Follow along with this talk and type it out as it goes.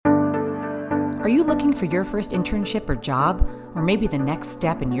Are you looking for your first internship or job, or maybe the next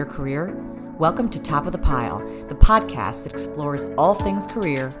step in your career? Welcome to Top of the Pile, the podcast that explores all things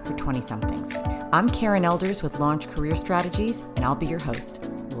career for 20-somethings. I'm Karen Elders with Launch Career Strategies, and I'll be your host.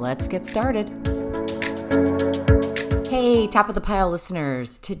 Let's get started. Hey, Top of the Pile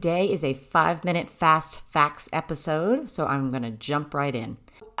listeners. Today is a 5-minute fast facts episode, so I'm going to jump right in.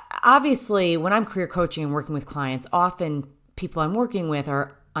 Obviously, when I'm career coaching and working with clients, often people I'm working with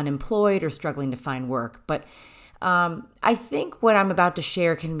are unemployed or struggling to find work. But I think what I'm about to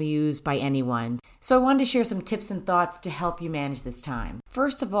share can be used by anyone. So I wanted to share some tips and thoughts to help you manage this time.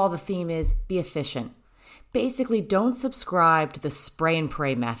 First of all, the theme is be efficient. Basically, don't subscribe to the spray and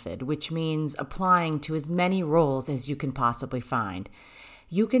pray method, which means applying to as many roles as you can possibly find.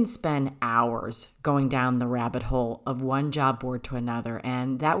 You can spend hours going down the rabbit hole of one job board to another,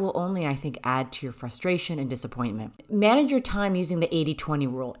 and that will only, I think, add to your frustration and disappointment. Manage your time using the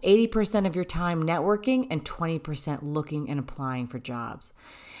 80-20 rule. 80% of your time networking and 20% looking and applying for jobs.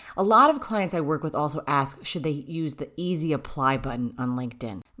 A lot of clients I work with also ask, should they use the easy apply button on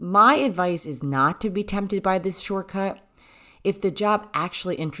LinkedIn? My advice is not to be tempted by this shortcut. If the job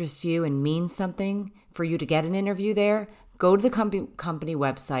actually interests you and means something for you to get an interview there, go to the company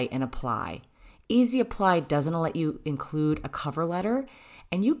website and apply. Easy Apply doesn't let you include a cover letter,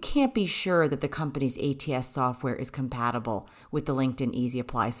 and you can't be sure that the company's ATS software is compatible with the LinkedIn Easy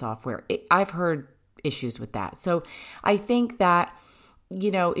Apply software. I've heard issues with that. So I think that,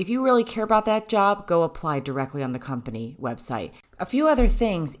 if you really care about that job, go apply directly on the company website. A few other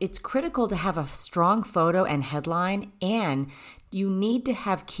things, it's critical to have a strong photo and headline, and you need to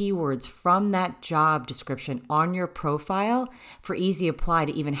have keywords from that job description on your profile for Easy Apply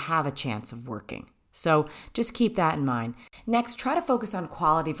to even have a chance of working. So just keep that in mind. Next, try to focus on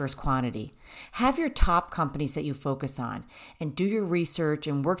quality versus quantity. Have your top companies that you focus on and do your research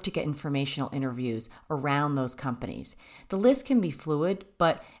and work to get informational interviews around those companies. The list can be fluid,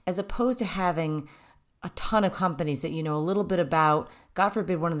 but as opposed to having a ton of companies that you know a little bit about, God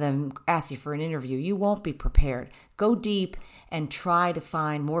forbid one of them asks you for an interview, you won't be prepared. Go deep and try to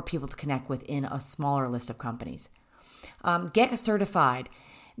find more people to connect with in a smaller list of companies. Get certified.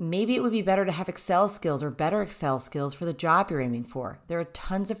 Maybe it would be better to have Excel skills or better Excel skills for the job you're aiming for. There are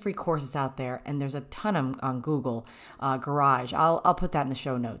tons of free courses out there, and there's a ton of them on Google, Garage. I'll put that in the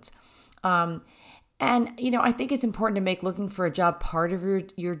show notes. I think it's important to make looking for a job part of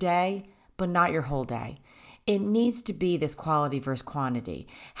your day, but not your whole day. It needs to be this quality versus quantity.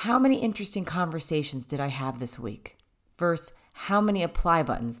 How many interesting conversations did I have this week? Versus how many apply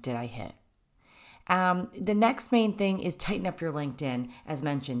buttons did I hit? The next main thing is tighten up your LinkedIn, as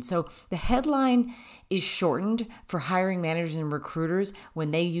mentioned. So the headline is shortened for hiring managers and recruiters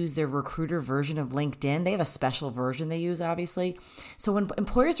when they use their recruiter version of LinkedIn. They have a special version they use, obviously. So when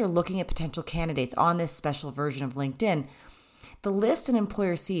employers are looking at potential candidates on this special version of LinkedIn, the list an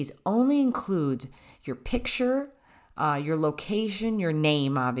employer sees only includes your picture, your location, your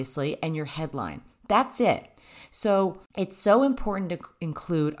name, obviously, and your headline. That's it. So it's so important to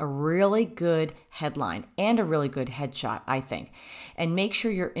include a really good headline and a really good headshot, I think, and make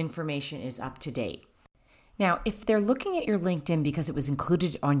sure your information is up to date. Now, if they're looking at your LinkedIn because it was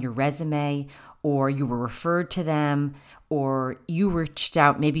included on your resume or you were referred to them or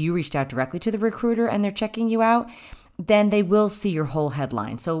maybe you reached out directly to the recruiter and they're checking you out, then they will see your whole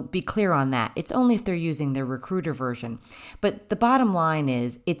headline. So be clear on that. It's only if they're using their recruiter version. But the bottom line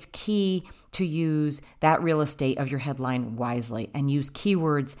is it's key to use that real estate of your headline wisely and use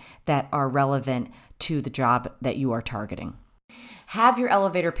keywords that are relevant to the job that you are targeting. Have your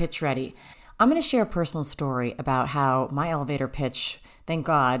elevator pitch ready. I'm going to share a personal story about how my elevator pitch, thank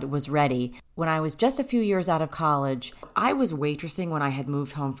God, was ready. When I was just a few years out of college, I was waitressing when I had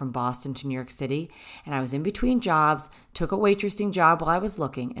moved home from Boston to New York City, and I was in between jobs, took a waitressing job while I was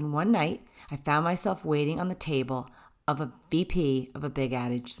looking, and one night I found myself waiting on the table of a VP of a big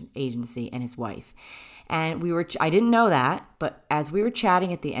ad agency and his wife. And I didn't know that, but as we were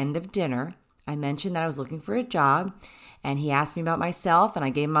chatting at the end of dinner, I mentioned that I was looking for a job, and he asked me about myself, and I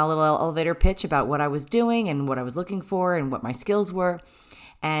gave him my little elevator pitch about what I was doing and what I was looking for and what my skills were.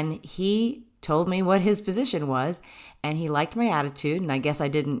 And he told me what his position was, and he liked my attitude, and I guess I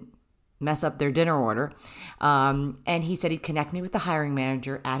didn't mess up their dinner order. And he said he'd connect me with the hiring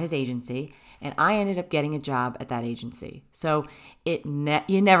manager at his agency, and I ended up getting a job at that agency. So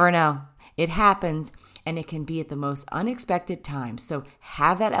you never know. It happens, and it can be at the most unexpected times. So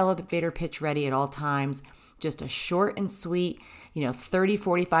have that elevator pitch ready at all times. Just a short and sweet, 30,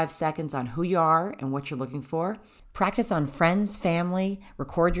 45 seconds on who you are and what you're looking for. Practice on friends, family,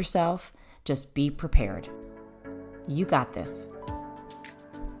 record yourself. Just be prepared. You got this.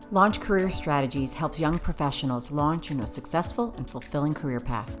 Launch Career Strategies helps young professionals launch into a successful and fulfilling career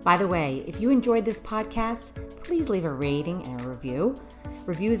path. By the way, if you enjoyed this podcast, please leave a rating and a review.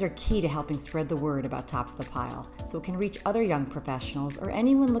 Reviews are key to helping spread the word about Top of the Pile, so it can reach other young professionals or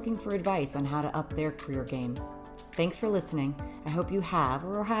anyone looking for advice on how to up their career game. Thanks for listening. I hope you have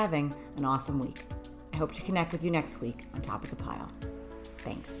or are having an awesome week. I hope to connect with you next week on Top of the Pile.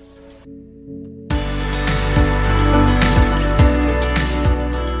 Thanks.